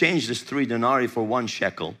 exchange this 3 denarii for 1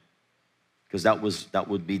 shekel, because that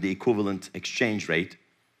would be the equivalent exchange rate,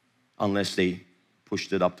 unless they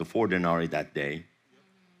pushed it up to 4 denarii that day.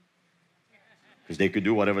 Because they could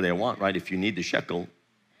do whatever they want, right? If you need the shekel.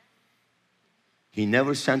 He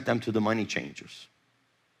never sent them to the money changers,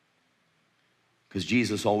 because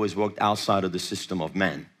Jesus always worked outside of the system of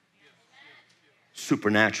man,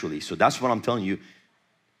 supernaturally. So that's what I'm telling you.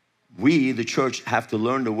 We, the church, have to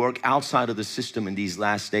learn to work outside of the system in these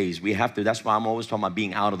last days. We have to. That's why I'm always talking about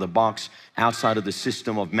being out of the box, outside of the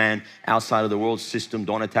system of man, outside of the world system.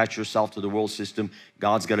 Don't attach yourself to the world system.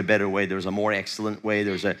 God's got a better way. There's a more excellent way.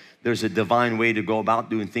 There's a divine way to go about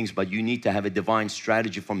doing things, but you need to have a divine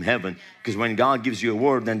strategy from heaven, because when God gives you a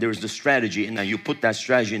word, then there's the strategy, and then you put that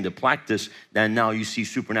strategy into practice, then now you see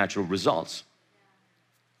supernatural results.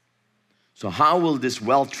 So how will this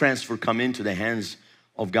wealth transfer come into the hands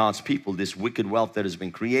of God's people, this wicked wealth that has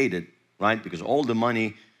been created, right? Because all the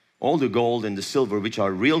money, all the gold and the silver, which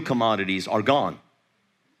are real commodities, are gone.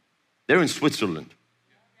 They're in Switzerland.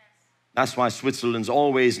 That's why Switzerland's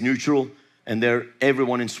always neutral, and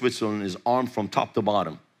everyone in Switzerland is armed from top to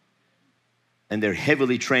bottom. And they're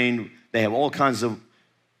heavily trained. They have all kinds of,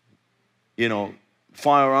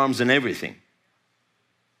 firearms and everything.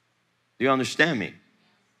 Do you understand me?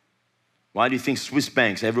 Why do you think Swiss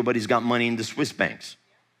banks, everybody's got money in the Swiss banks?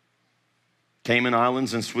 Cayman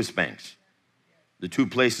Islands and Swiss banks, the 2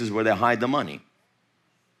 places where they hide the money.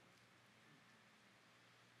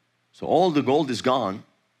 So all the gold is gone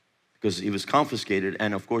because it was confiscated.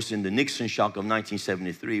 And of course, in the Nixon shock of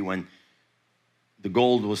 1973, when the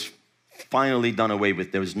gold was finally done away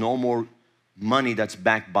with, there was no more money that's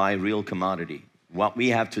backed by real commodity. What we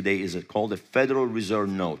have today is called a Federal Reserve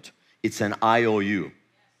note. It's an IOU.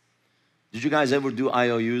 Did you guys ever do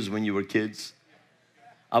IOUs when you were kids?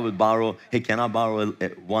 I would borrow, hey, can I borrow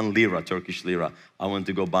 1 lira, Turkish lira? I wanted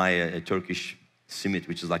to go buy a Turkish simit,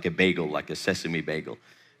 which is like a bagel, like a sesame bagel.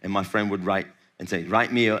 And my friend would write and say,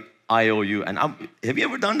 write me an IOU. And have you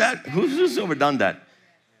ever done that? Who's ever done that?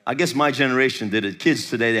 I guess my generation did it. Kids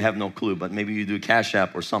today, they have no clue, but maybe you do Cash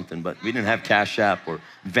App or something. But we didn't have Cash App or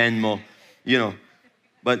Venmo,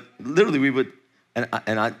 But literally we would, and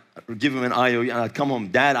I'd give him an IOU, and I'd come home,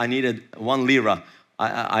 Dad, I needed 1 lira.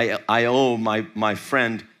 I owe my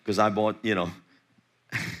friend, because I bought,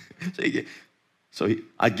 so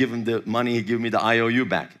I'd give him the money, he'd give me the IOU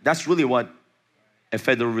back. That's really what a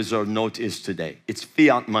Federal Reserve note is today. It's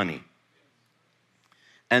fiat money.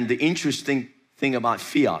 And the interesting thing about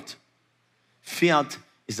fiat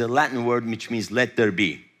is a Latin word which means let there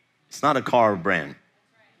be. It's not a car brand.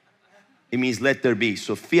 It means let there be.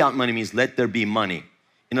 So fiat money means let there be money.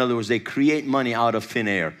 In other words, they create money out of thin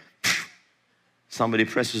air. Somebody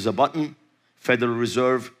presses a button, Federal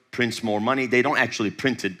Reserve prints more money. They don't actually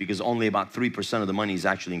print it, because only about 3% of the money is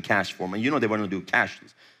actually in cash form. And they want to do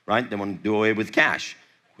cashless, right? They want to do away with cash.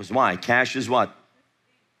 Because why? Cash is what?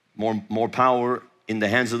 More power in the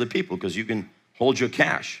hands of the people, because you can hold your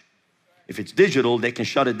cash. If it's digital, they can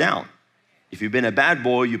shut it down. If you've been a bad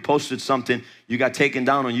boy, you posted something, you got taken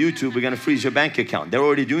down on YouTube, we're going to freeze your bank account. They're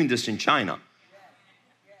already doing this in China.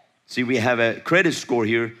 See, we have a credit score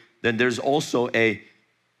here. Then there's also a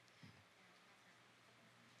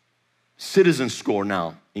citizen score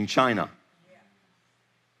now in China.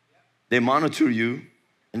 They monitor you,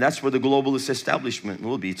 and that's where the globalist establishment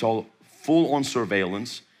will be. It's all full on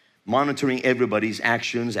surveillance, monitoring everybody's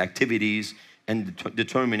actions, activities, and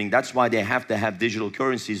determining. That's why they have to have digital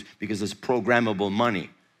currencies, because it's programmable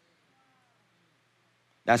money.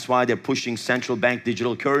 That's why they're pushing central bank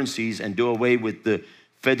digital currencies and do away with the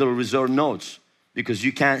Federal Reserve notes. Because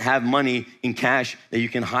you can't have money in cash that you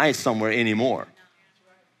can hide somewhere anymore.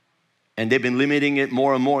 And they've been limiting it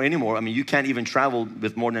more and more anymore. I mean, you can't even travel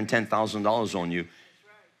with more than $10,000 on you.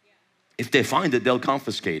 If they find it, they'll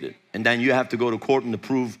confiscate it. And then you have to go to court and to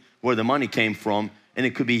prove where the money came from. And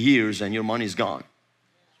it could be years and your money's gone.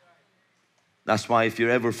 That's why if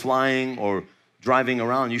you're ever flying or driving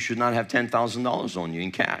around, you should not have $10,000 on you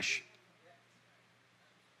in cash.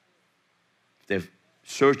 If they've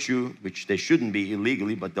search you, which they shouldn't be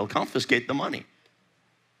illegally, but they'll confiscate the money.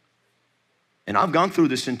 And I've gone through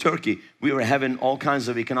this in Turkey. We were having all kinds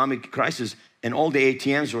of economic crisis, and all the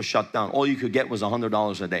ATMs were shut down. All you could get was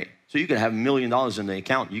 $100 a day. So you could have $1 million in the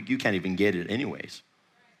account. You can't even get it anyways.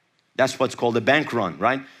 That's what's called a bank run,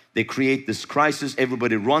 right? They create this crisis.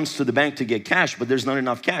 Everybody runs to the bank to get cash, but there's not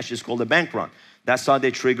enough cash. It's called a bank run. That's how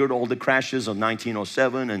they triggered all the crashes of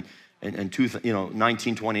 1907 and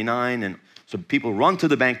 1929. And so people run to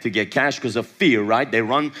the bank to get cash because of fear, right? They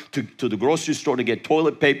run to the grocery store to get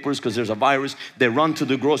toilet papers because there's a virus. They run to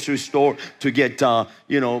the grocery store to get, a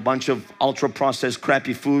bunch of ultra-processed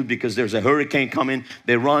crappy food because there's a hurricane coming.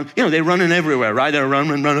 They run, they're running everywhere, right? They're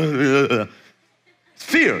running.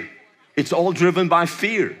 Fear. It's all driven by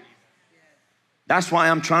fear. That's why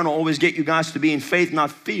I'm trying to always get you guys to be in faith,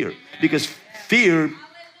 not fear. Because fear,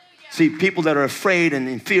 see, people that are afraid and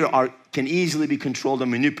in fear can easily be controlled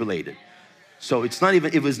and manipulated. So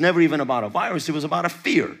it was never even about a virus, it was about a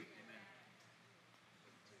fear.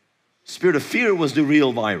 Spirit of fear was the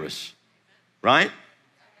real virus, right?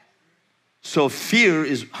 So fear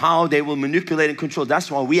is how they will manipulate and control.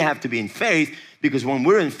 That's why we have to be in faith, because when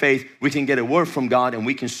we're in faith, we can get a word from God and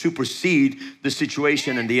we can supersede the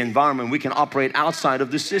situation and the environment. We can operate outside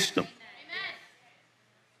of the system.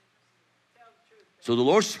 So the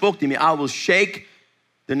Lord spoke to me, I will shake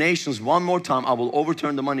the nations one more time. I will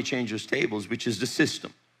overturn the money changers' tables, which is the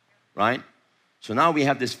system, right? So now we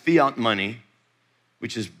have this fiat money,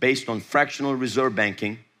 which is based on fractional reserve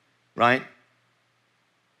banking, right?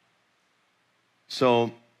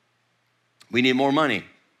 So we need more money.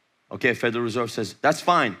 Okay, Federal Reserve says, that's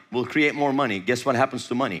fine, we'll create more money. Guess what happens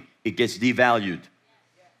to money? It gets devalued.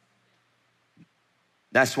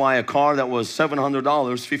 That's why a car that was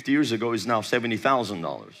 $700 50 years ago is now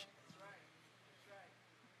 $70,000.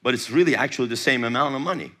 But it's really actually the same amount of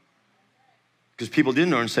money. Because people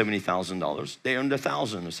didn't earn $70,000. They earned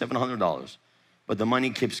 $1,000 or $700. But the money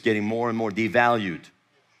keeps getting more and more devalued.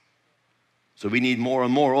 So we need more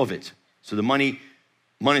and more of it. So the money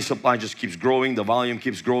supply just keeps growing. The volume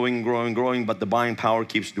keeps growing, but the buying power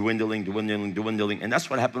keeps dwindling. And that's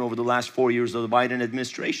what happened over the last 4 years of the Biden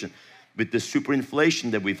administration with the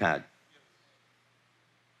superinflation that we've had.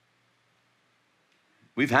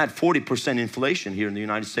 We've had 40% inflation here in the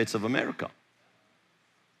United States of America.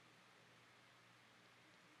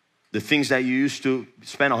 The things that you used to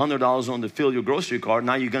spend $100 on to fill your grocery cart,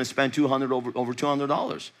 now you're going to spend over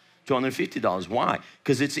 $200, $250. Why?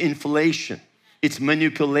 Because it's inflation. It's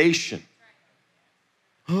manipulation.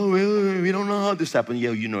 Oh, we don't know how this happened.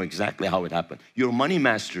 Yeah, you know exactly how it happened. Your money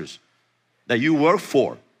masters that you work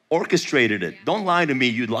for orchestrated it. Don't lie to me,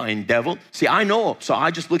 you lying devil. See, I know, so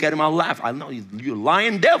I just look at him, I laugh. I know you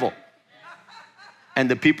lying devil. And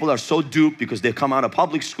the people are so duped because they come out of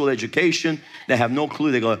public school education. They have no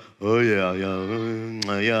clue. They go, oh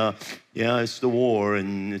yeah, it's the war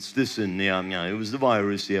and it's this and yeah, it was the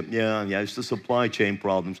virus. Yeah, it's the supply chain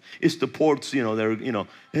problems. It's the ports,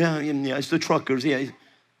 it's the truckers. Yeah,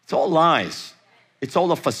 it's all lies. It's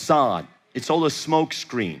all a facade. It's all a smoke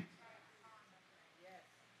screen.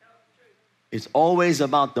 It's always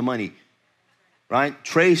about the money, right?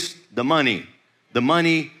 Trace the money. The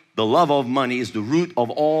money, the love of money is the root of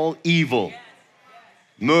all evil.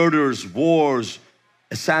 Murders, wars,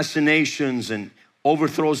 assassinations, and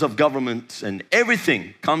overthrows of governments, and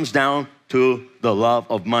everything comes down to the love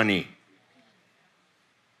of money.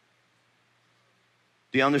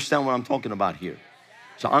 Do you understand what I'm talking about here?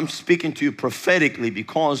 So I'm speaking to you prophetically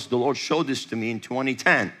because the Lord showed this to me in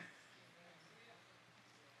 2010.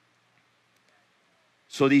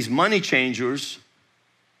 So these money changers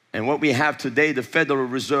and what we have today, the Federal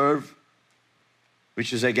Reserve,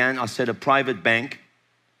 which is again, I said a private bank.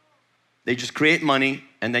 They just create money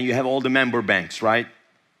and then you have all the member banks, right?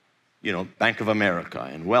 Bank of America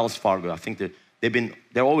and Wells Fargo. I think that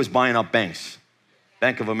they're always buying up banks.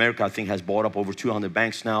 Bank of America, I think, has bought up over 200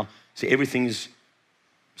 banks now. See, everything's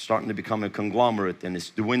starting to become a conglomerate and it's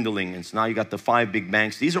dwindling. And so now you got the 5 big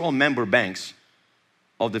banks. These are all member banks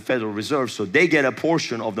of the Federal Reserve, so they get a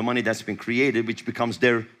portion of the money that's been created, which becomes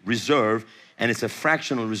their reserve, and it's a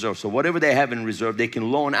fractional reserve. So whatever they have in reserve, they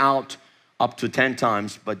can loan out up to 10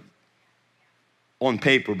 times, but on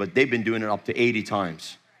paper, but they've been doing it up to 80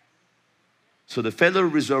 times. So the Federal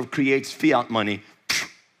Reserve creates fiat money,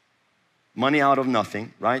 money out of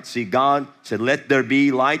nothing, right? See, God said, let there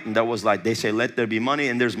be light, and that was light. They say, let there be money,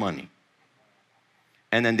 and there's money.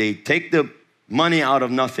 And then they take the money out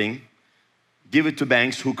of nothing, give it to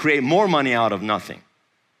banks who create more money out of nothing.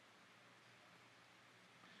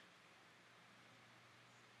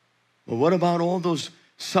 But what about all those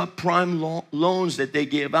subprime loans that they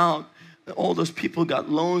gave out? All those people got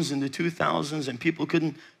loans in the 2000s and people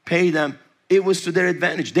couldn't pay them. It was to their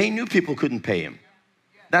advantage. They knew people couldn't pay them.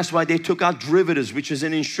 That's why they took out derivatives, which is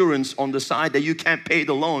an insurance on the side that you can't pay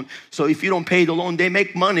the loan. So if you don't pay the loan, they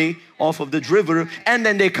make money off of the derivative, and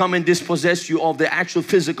then they come and dispossess you of the actual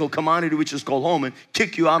physical commodity, which is called home, and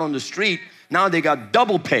kick you out on the street. Now they got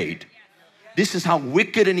double paid. This is how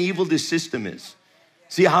wicked and evil this system is.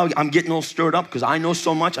 See how I'm getting all stirred up because I know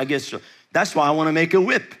so much. I guess that's why I want to make a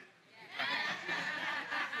whip.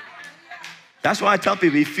 That's why I tell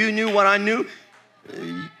people, if you knew what I knew,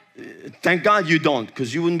 thank God you don't,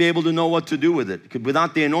 because you wouldn't be able to know what to do with it.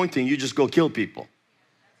 Without the anointing, you just go kill people.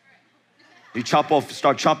 You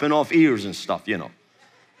start chopping off ears and stuff, you know.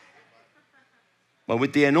 But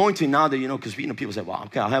with the anointing now that you know, because people say, well,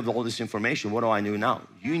 okay, I have all this information. What do I do now?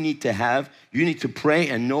 You need to pray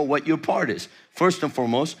and know what your part is. First and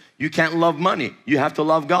foremost, you can't love money. You have to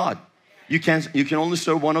love God. You can only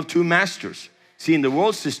serve one of two masters. See, in the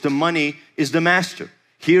world system, money is the master.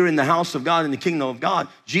 Here in the house of God, in the kingdom of God,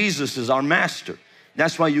 Jesus is our master.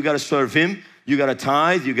 That's why you got to serve Him. You got to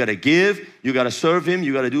tithe. You got to give. You got to serve Him.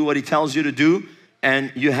 You got to do what He tells you to do.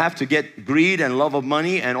 And you have to get greed and love of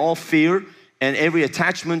money and all fear and every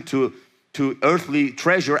attachment to earthly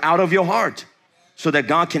treasure out of your heart, so that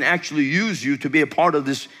God can actually use you to be a part of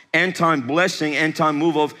this end-time blessing, end-time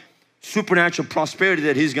move of supernatural prosperity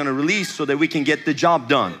that He's going to release, so that we can get the job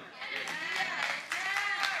done.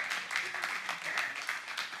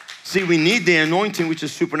 See, we need the anointing, which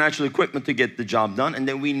is supernatural equipment, to get the job done, and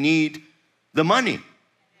then we need the money.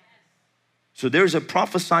 So there's a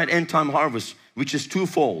prophesied end-time harvest, which is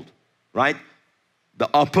twofold, right? The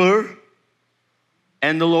upper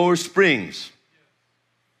and the lower springs.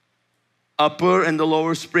 Upper and the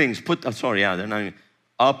lower springs. They're not even.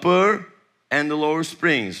 Upper and the lower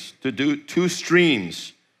springs, to do two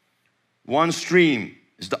streams. One stream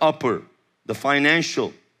is the upper, the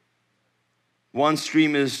financial. One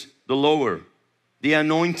stream is the lower, the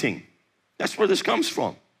anointing. That's where this comes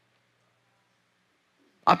from.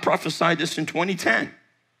 I prophesied this in 2010.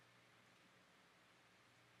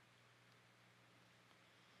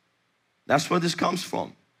 That's where this comes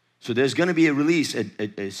from. So there's going to be a release,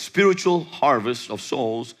 a spiritual harvest of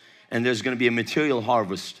souls, and there's going to be a material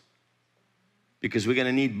harvest, because we're going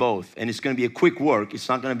to need both. And it's going to be a quick work. It's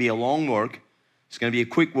not going to be a long work. It's going to be a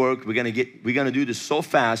quick work. We're going to do this so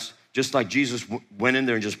fast, just like Jesus went in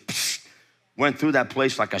there and just went through that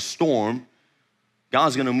place like a storm.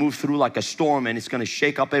 God's going to move through like a storm, and it's going to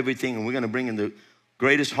shake up everything, and we're going to bring in the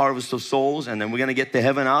greatest harvest of souls, and then we're going to get to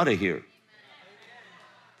heaven out of here.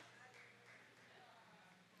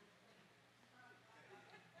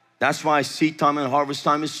 That's why seed time and harvest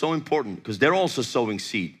time is so important, because they're also sowing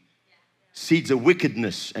seed. Seeds of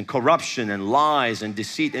wickedness and corruption and lies and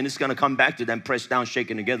deceit, and it's going to come back to them, pressed down,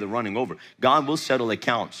 shaken together, running over. God will settle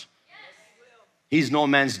accounts. He's no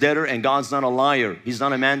man's debtor, and God's not a liar. He's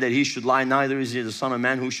not a man that He should lie, neither is He the Son of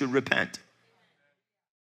Man who should repent.